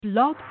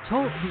Blog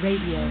Talk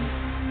Radio.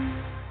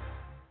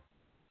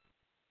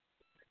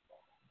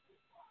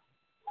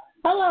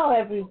 Hello,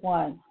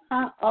 everyone.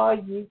 How are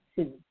you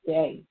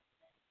today?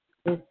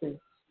 This is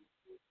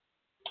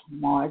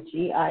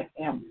Margie. I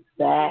am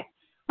back.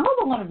 I hope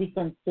I'm going to be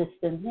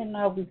consistent,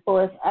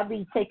 because I've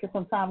been taking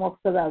some time off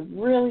because I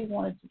really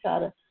wanted to try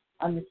to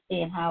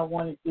understand how I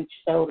wanted this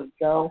show to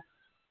go.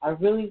 I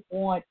really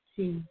want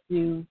to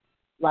do,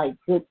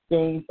 good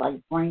things,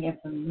 like bring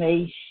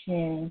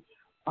information,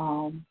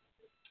 um,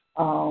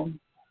 um,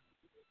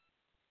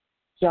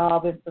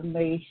 job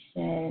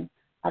information,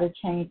 how to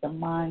change the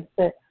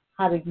mindset,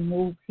 how to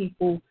move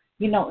people,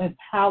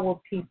 empower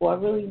people. I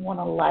really want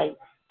to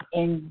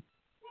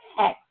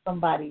impact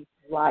somebody's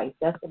life.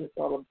 That's what it's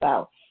all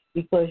about.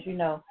 Because, you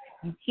can't,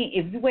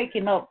 if you're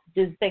waking up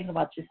just thinking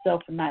about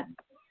yourself and not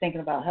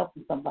thinking about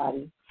helping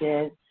somebody,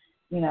 then,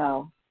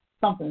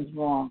 something's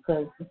wrong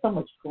because there's so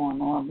much going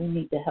on. We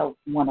need to help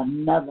one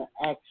another,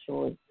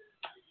 actually.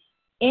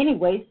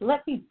 Anyways,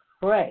 let me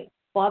pray.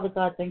 Father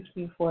God, thank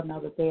you for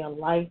another day of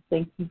life.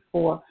 Thank you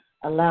for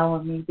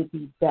allowing me to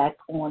be back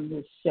on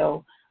this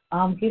show.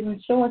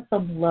 Showing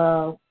some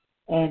love,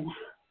 and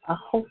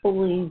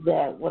hopefully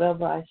that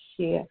whatever I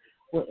share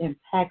will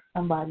impact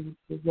somebody's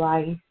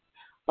life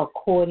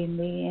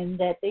accordingly, and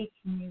that they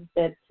can use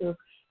that to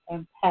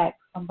impact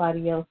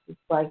somebody else's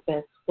life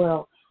as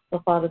well. So,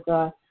 Father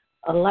God,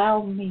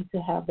 allow me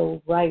to have the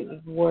right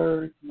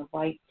words and the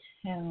right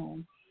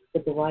tone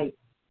with the right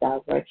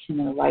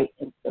direction and the right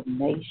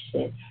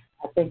information.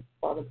 I thank you,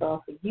 Father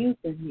God, for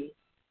using me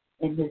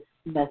in this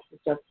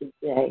message of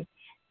today,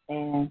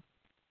 and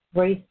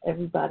grace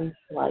everybody's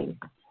life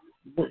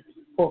with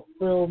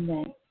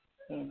fulfillment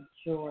and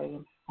joy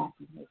and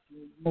happiness.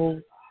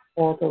 Remove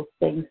all those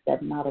things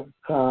that are not of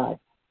God.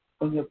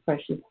 In your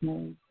precious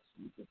name,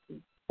 Jesus,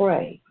 we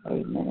pray.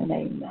 Amen and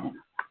amen.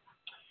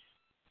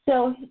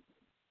 So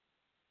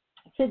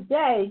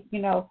today,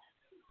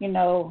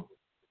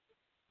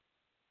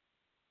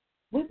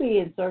 we be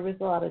in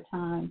service a lot of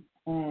times,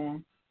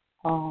 and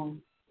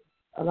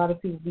a lot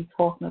of people be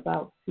talking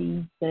about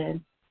seeds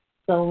and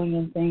sowing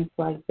and things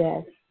like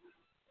that.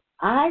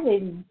 I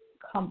didn't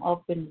come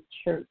up in the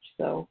church,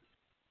 so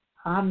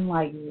I'm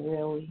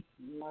really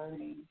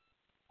learning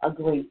a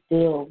great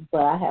deal,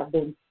 but I have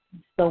been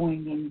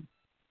sowing and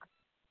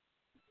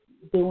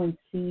doing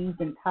seeds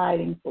and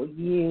tithing for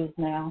years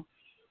now,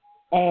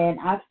 and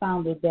I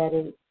found that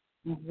it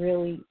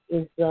really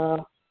is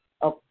a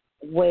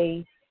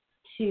way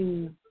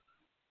to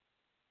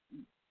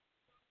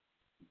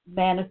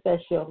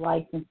manifest your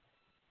life, and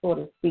so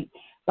to speak.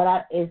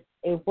 But it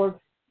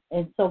works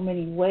in so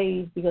many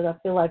ways because I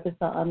feel like it's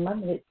an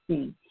unlimited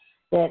seed,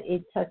 that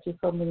it touches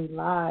so many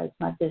lives,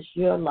 not just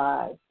your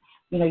lives.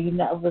 You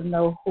never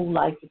know who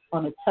life is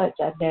going to touch.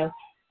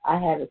 I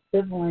had a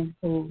sibling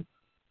who,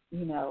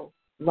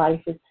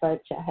 life is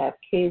touched. I have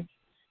kids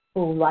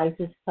who life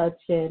is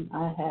touching.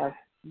 I have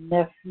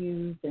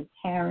nephews and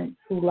parents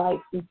who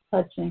life is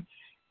touching.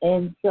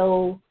 And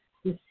so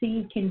the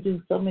seed can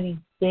do so many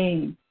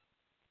things.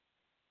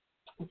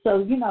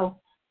 So,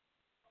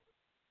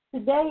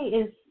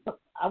 today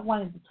I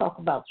wanted to talk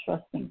about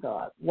trusting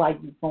God while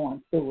you're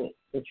going through it,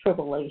 the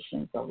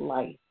tribulations of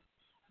life.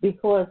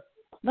 Because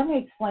let me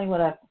explain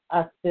what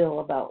I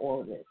feel about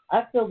all of this.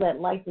 I feel that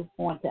life is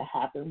going to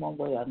happen one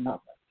way or another.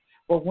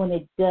 But when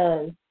it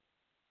does,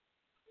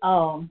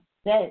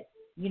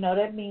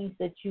 that means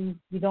that you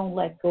don't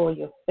let go of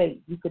your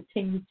faith. You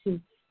continue to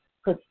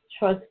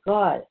trust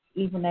God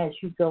even as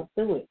you go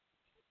through it.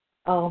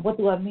 What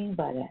do I mean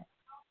by that?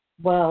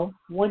 Well,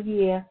 one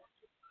year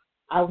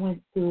I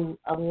went through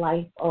a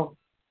life of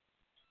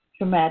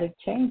traumatic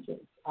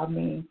changes. I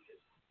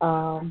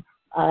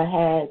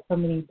had so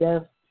many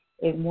deaths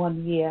in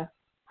 1 year.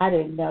 I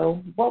didn't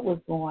know what was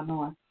going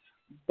on,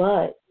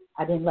 but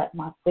I didn't let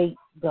my faith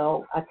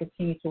go. I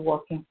continued to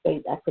walk in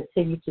faith. I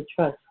continued to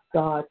trust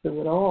God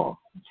through it all,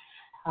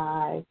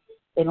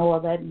 and all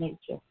that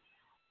nature.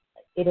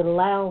 It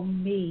allowed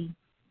me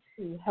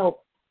to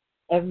help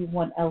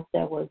everyone else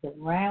that was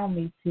around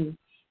me to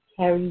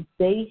carry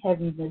their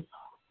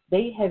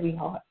heavy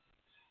heart.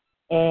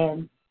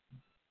 And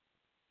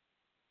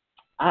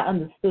I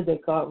understood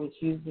that God was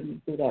using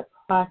me through that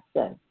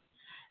process.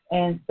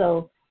 And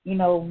so,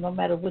 no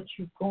matter what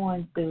you're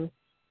going through,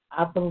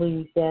 I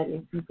believe that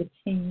if you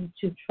continue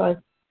to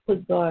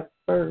put God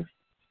first,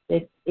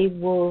 that it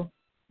will,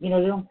 they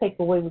don't take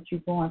away what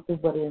you're going through,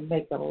 but it'll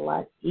make it a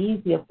lot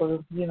easier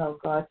for,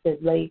 God said,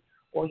 lay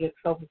all your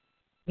troubles,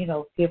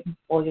 give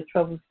all your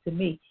troubles to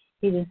me.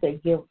 He didn't say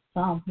give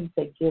some, he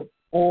said give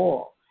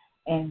all.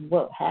 And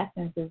what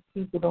happens is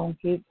people don't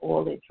give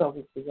all their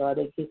troubles to God.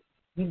 They give,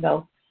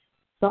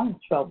 some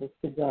troubles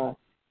to God.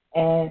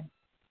 And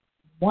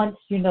once,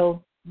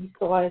 you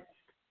start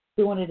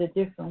doing it a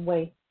different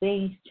way,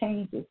 things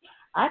changes.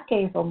 I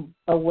came from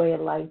a way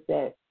of life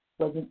that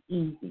wasn't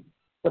easy,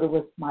 but it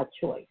was my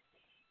choice.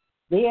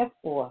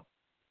 Therefore,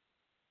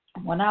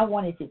 when I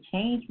wanted to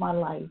change my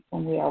life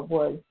from where I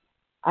was,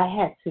 I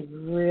had to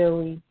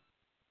really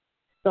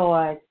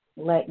start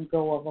letting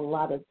go of a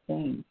lot of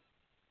things.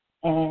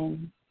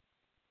 And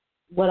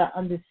what I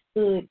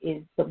understood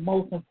is the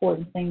most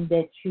important thing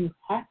that you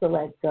have to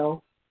let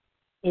go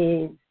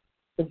is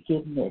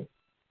forgiveness.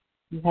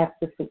 You have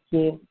to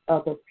forgive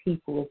other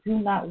people. If you're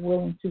not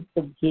willing to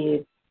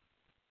forgive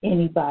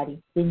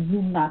anybody, then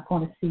you're not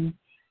going to see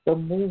the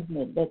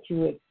movement that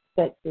you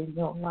expect in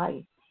your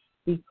life,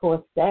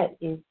 because that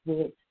is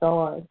where it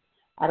starts.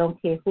 I don't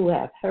care who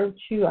have hurt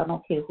you. I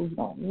don't care who you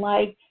don't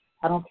like.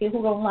 I don't care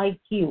who don't like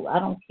you. I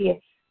don't care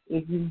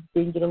if you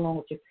didn't get along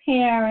with your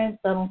parents.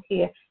 I don't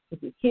care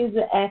if your kids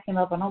are acting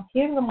up. I don't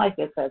care if you don't like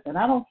your cousin.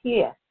 I don't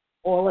care.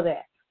 All of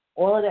that.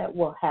 All of that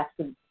will have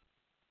to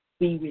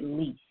be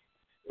released.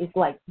 It's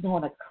like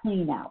doing a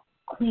clean out.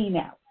 Clean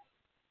out.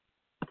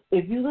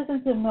 If you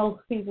listen to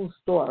most people's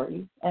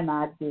stories, and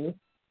I do,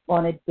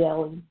 on a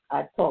daily,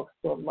 I talk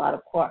to a lot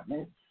of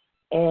partners,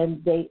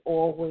 and they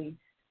always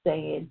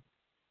say,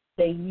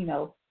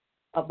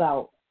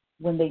 about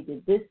when they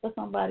did this for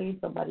somebody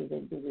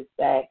didn't do this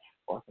back,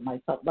 or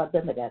somebody talked about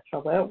them, they got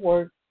trouble at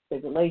work,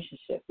 their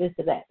relationship, this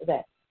or that,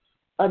 that.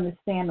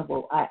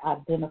 Understandable, I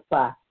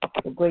identify.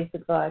 The grace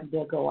of God,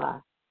 there go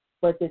I.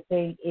 But the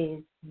thing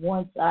is,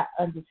 once I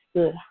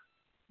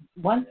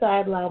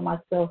allowed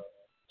myself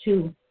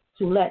to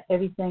let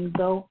everything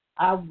go,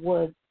 I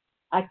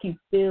can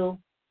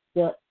feel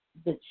the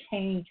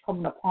change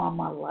coming upon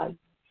my life.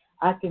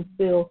 I can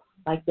feel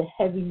like the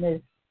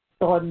heaviness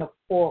starting to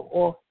fall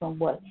off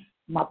somewhat.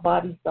 My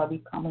body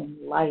started becoming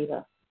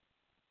lighter.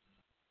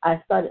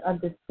 I started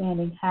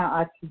understanding how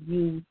I could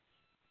use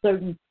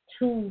certain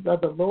tools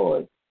of the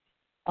Lord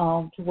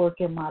to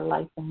work in my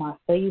life in my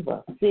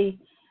favor. See,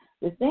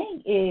 the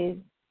thing is,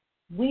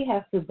 we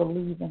have to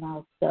believe in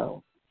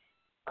ourselves,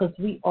 because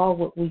we are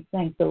what we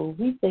think. So if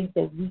we think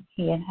that we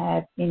can't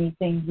have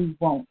anything, we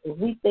won't. If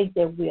we think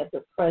that we are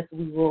depressed,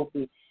 we will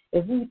be.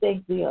 If we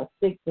think we are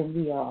sick, then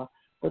we are.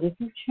 But if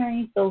you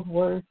change those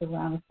words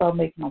around and start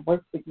making them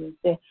work for you, and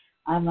say,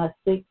 I'm not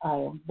sick, I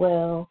am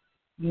well,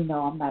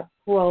 I'm not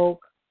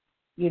broke,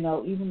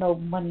 even though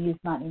money is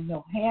not in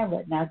your hand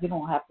right now, you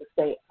don't have to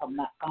say I'm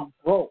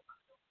broke.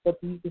 But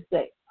you can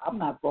say, I'm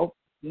not broke,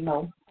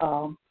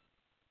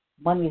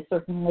 money is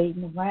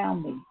circulating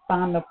around me.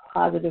 Find the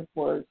positive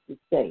words to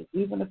say.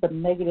 Even if a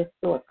negative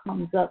thought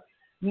comes up,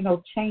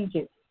 change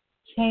it.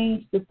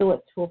 Change the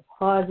thought to a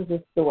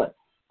positive thought.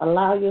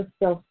 Allow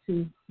yourself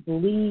to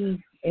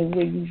believe in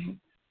where you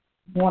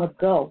want to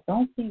go.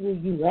 Don't see where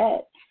you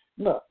at.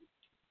 Look,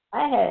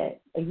 I had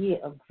a year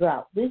of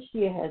drought. This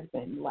year has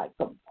been like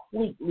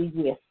completely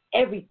where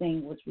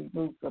everything was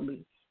removed from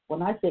me.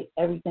 When I say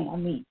everything, I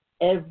mean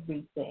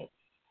everything.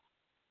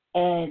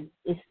 And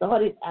it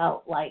started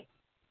out like,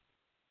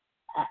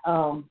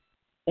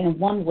 in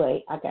one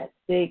way, I got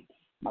sick.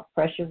 My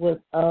pressure was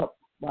up.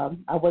 Well,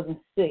 I wasn't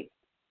sick.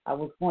 I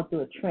was going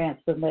through a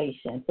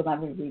transformation. So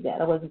let me read that.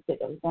 I wasn't sick.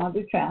 I was going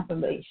through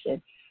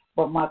transformation,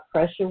 but my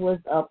pressure was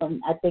up,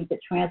 and I think the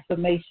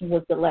transformation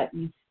was to let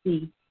me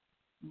see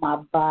my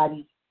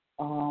body,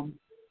 where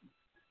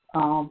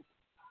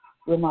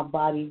my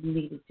body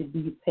needed to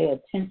be, pay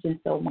attention.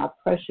 So my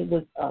pressure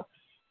was up,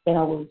 and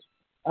I was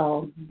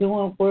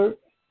doing work.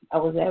 I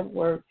was at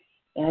work,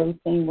 and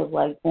everything was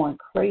like going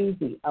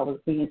crazy. I was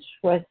being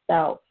stressed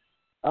out.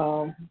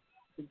 The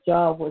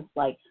job was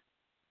like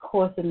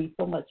causing me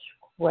so much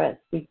stress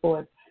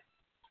because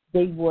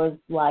they was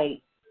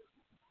like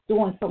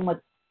doing so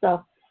much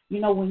stuff.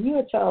 When you're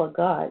a child of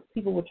God,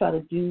 people will try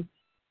to do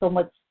so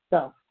much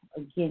stuff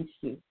against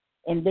you.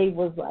 And they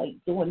was like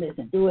doing this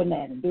and doing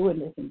that and doing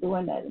this and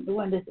doing that and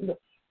doing this.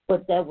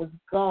 But that was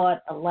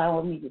God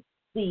allowing me to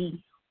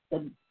see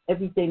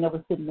everything that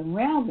was sitting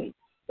around me.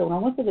 So when I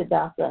went to the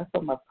doctor, I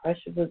saw my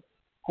pressure was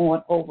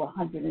going over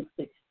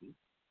 160.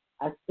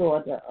 I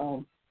saw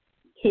the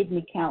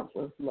kidney count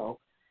was low.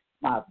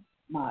 My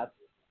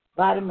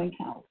vitamin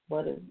count,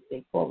 what is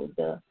they call it,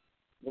 the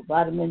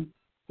vitamin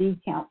D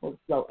count was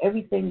low.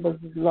 Everything was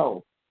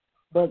low.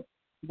 But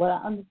what I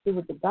understood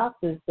with the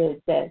doctor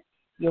said that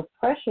your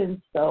pressure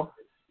and stuff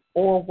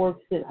all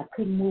works in. I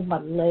couldn't move my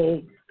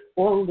legs,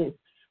 all this.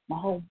 My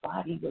whole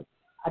body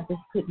I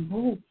just couldn't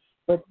move.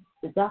 But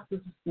the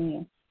doctors were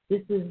saying,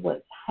 this is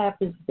what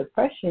happens with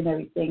depression and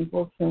everything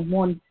works in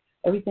one,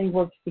 everything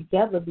works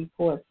together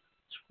because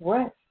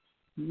stress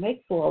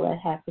makes all that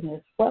happen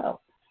as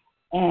well.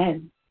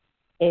 And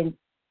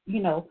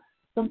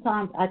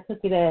sometimes I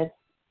took it as,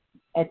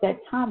 at that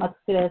time I took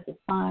it as a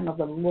sign of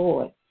the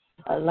Lord,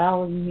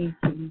 allowing me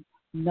to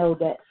know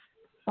that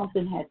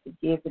something had to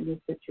give in this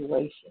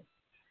situation.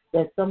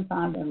 That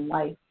sometime in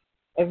life,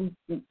 the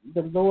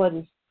Lord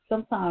is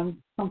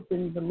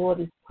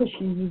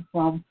pushing you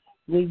from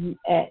where you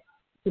at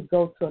to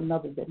go to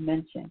another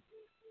dimension.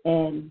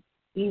 And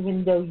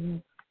even though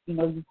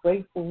you're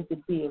grateful to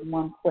be in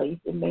one place,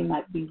 it may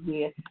not be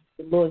where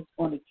the Lord's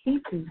going to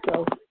keep you.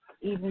 So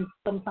even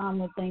sometimes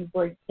when things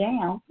break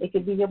down, it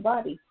could be your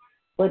body.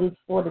 But it's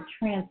for the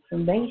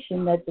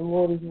transformation that the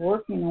Lord is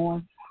working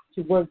on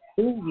to work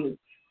through you.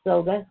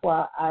 So that's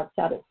why I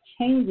try to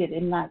change it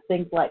and not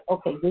think like,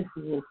 okay, this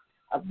is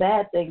a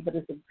bad thing, but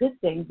it's a good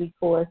thing,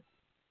 because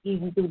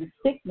even through the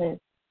sickness,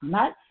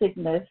 not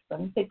sickness,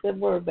 let me take that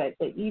word back,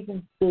 but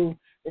even through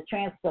the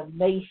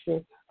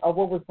transformation of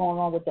what was going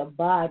on with the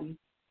body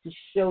to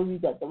show you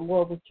that the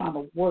Lord was trying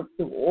to work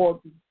through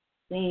all these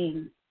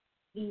things,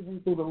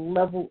 even through the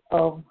level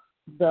of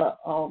the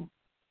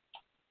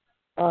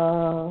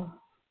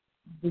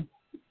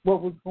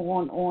what was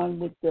going on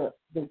with the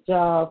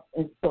job,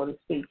 and so to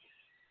speak.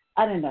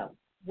 I don't know.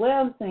 What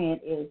I'm saying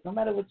is, no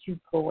matter what you're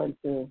going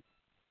through,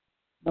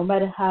 no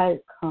matter how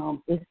it comes,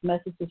 this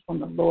message is from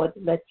the Lord to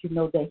let you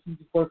know that He's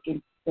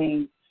working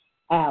things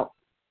out.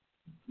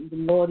 The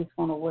Lord is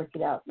going to work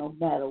it out no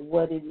matter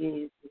what it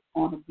is. It's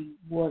going to be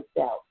worked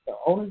out. The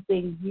only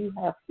thing you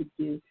have to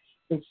do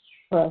is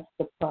trust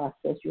the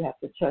process. You have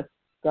to trust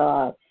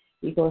God,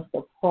 because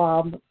the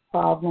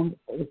problem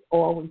is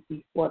always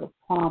before the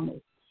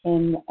promise.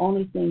 And the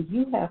only thing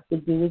you have to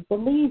do is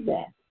believe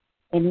that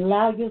and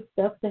allow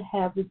yourself to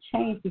have the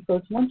change,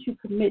 because once you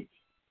commit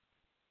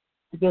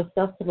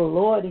yourself to the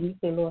Lord and you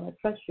say, Lord, I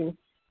trust you,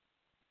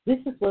 this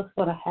is what's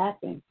going to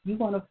happen. You're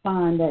going to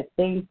find that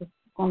things are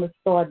going to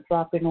start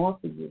dropping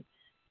off of you.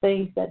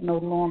 Things that no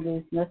longer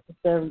is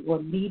necessary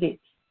or needed,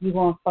 you're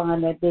going to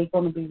find that they're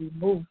going to be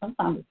removed.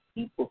 Sometimes it's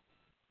people.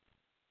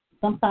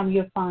 Sometimes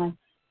you'll find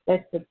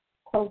that the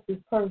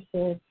closest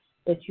person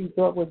that you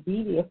thought would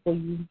be there for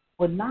you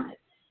would not.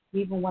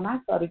 Even when I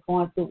started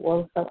going through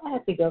all the stuff, I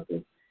had to go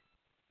through.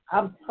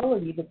 I'm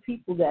telling you, the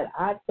people that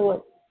I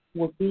thought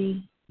would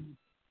be,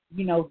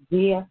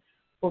 there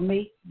for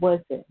me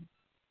wasn't.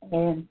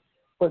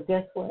 But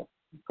guess what?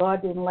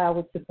 God didn't allow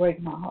it to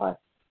break my heart.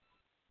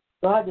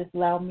 God just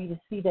allowed me to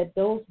see that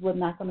those were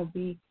not going to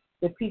be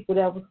the people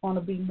that was going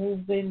to be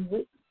moving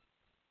with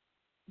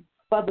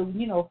further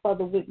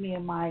with me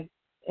in my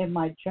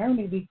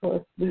journey,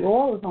 because we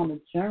all is on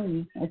a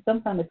journey, and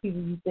sometimes the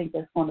people you think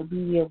that's going to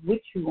be there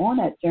with you on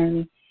that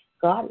journey,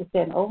 God is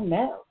saying, oh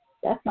no,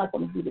 that's not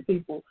going to be the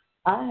people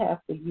I have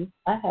for you.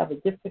 I have a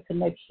different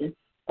connection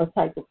of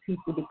type of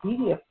people to be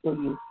there for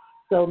you.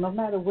 So no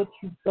matter what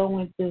you're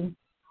going through,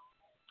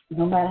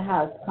 no matter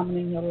how it's coming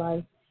in your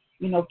life,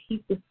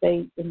 keep the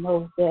faith and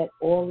know that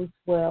all is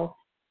well,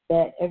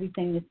 that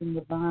everything is in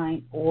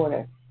divine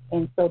order.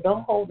 And so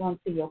don't hold on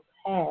to your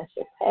past.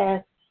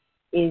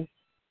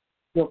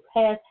 Your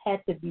past had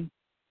to be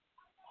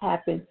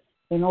happen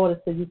in order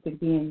so you can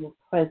be in your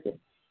present.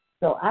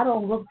 So I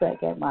don't look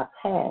back at my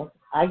past.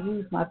 I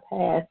use my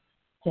past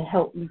to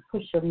help me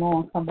push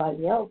along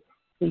somebody else,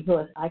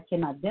 because I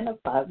can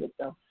identify with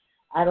them.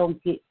 I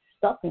don't get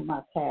stuck in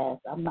my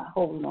past. I'm not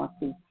holding on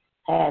to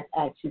past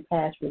actions,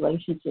 past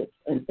relationships,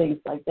 and things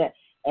like that,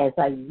 as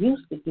I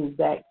used to do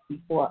back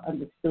before I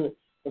understood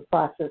the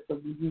process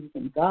of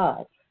using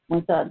God.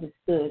 Once I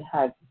understood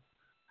how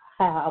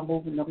I'm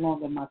moving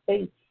along in my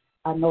faith,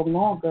 I no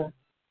longer,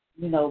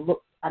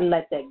 I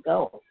let that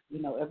go.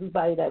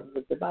 Everybody that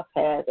was in my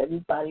past,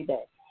 everybody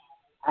that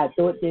I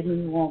thought did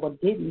me wrong or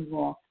did me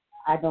wrong,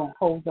 I don't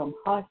hold them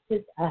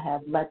hostage. I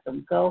have let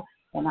them go,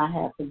 and I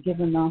have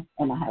forgiven them,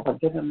 and I have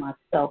forgiven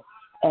myself.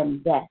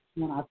 And that's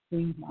when I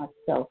free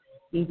myself,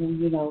 even,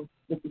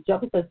 with the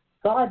job, because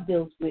God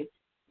deals with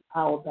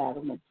our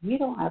battlements. We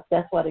don't have,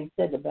 that's why they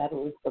said the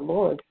battle is the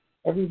Lord's.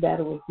 Every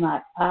battle is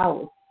not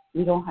ours.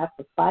 We don't have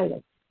to fight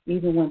it.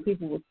 Even when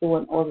people were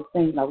doing all the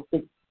things, I was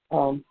thinking,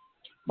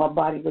 my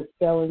body was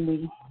failing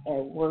me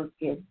at work,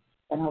 and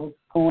I was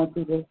going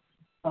through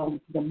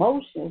the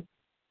motions.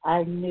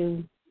 I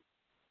knew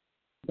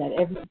that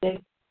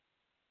everything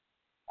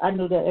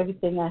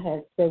I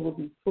had said would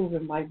be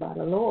proven right by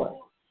the Lord.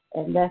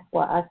 And that's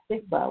why I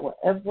stick by it.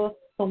 Whatever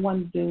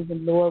someone do, the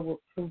Lord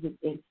will prove it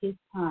in His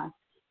time,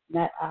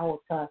 not our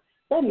time.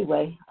 So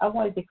anyway, I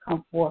wanted to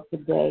come forth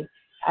today.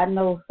 I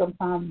know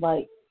sometimes,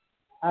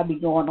 I be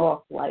going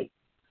off,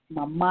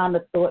 my mind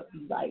of thought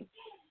be,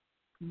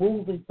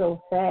 moving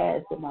so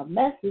fast, and my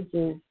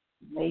messages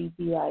may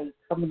be,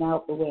 coming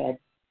out the way I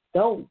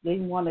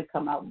didn't want to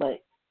come out,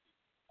 but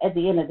at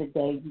the end of the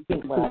day, you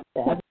get what I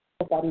said.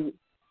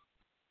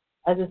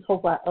 I just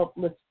hope I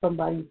uplift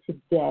somebody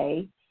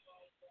today,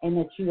 and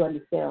that you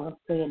understand what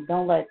I'm saying.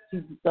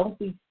 Don't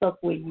be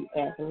stuck where you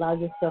at. Allow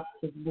yourself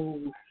to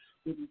move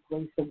with the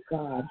grace of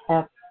God.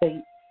 Have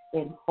faith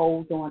and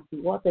hold on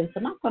to all things. So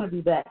I'm not going to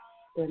be back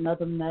with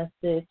another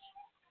message.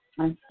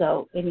 And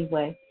so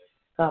anyway,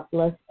 God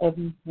bless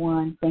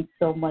everyone. Thanks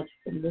so much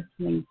for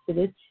listening to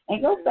this.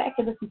 And go back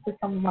and listen to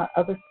some of my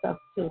other stuff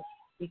too,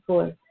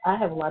 because I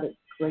have a lot of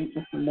great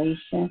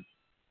information.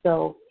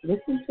 So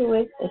listen to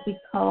it as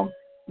become,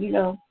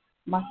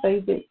 my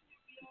favorite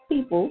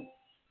people,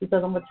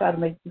 because I'm going to try to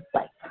make this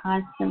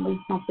constantly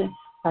something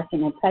I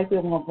can impact it.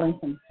 I'm going to bring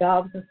some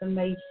jobs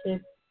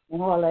information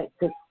and all that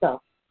good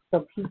stuff.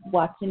 So keep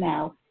watching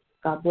out.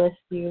 God bless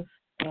you,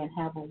 and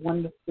have a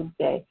wonderful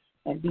day.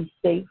 And be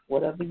safe,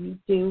 whatever you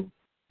do.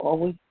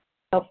 Always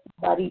help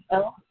somebody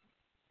else.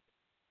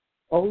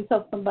 Always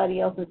help somebody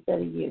else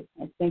instead of you.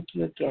 And thank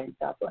you again.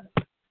 God bless.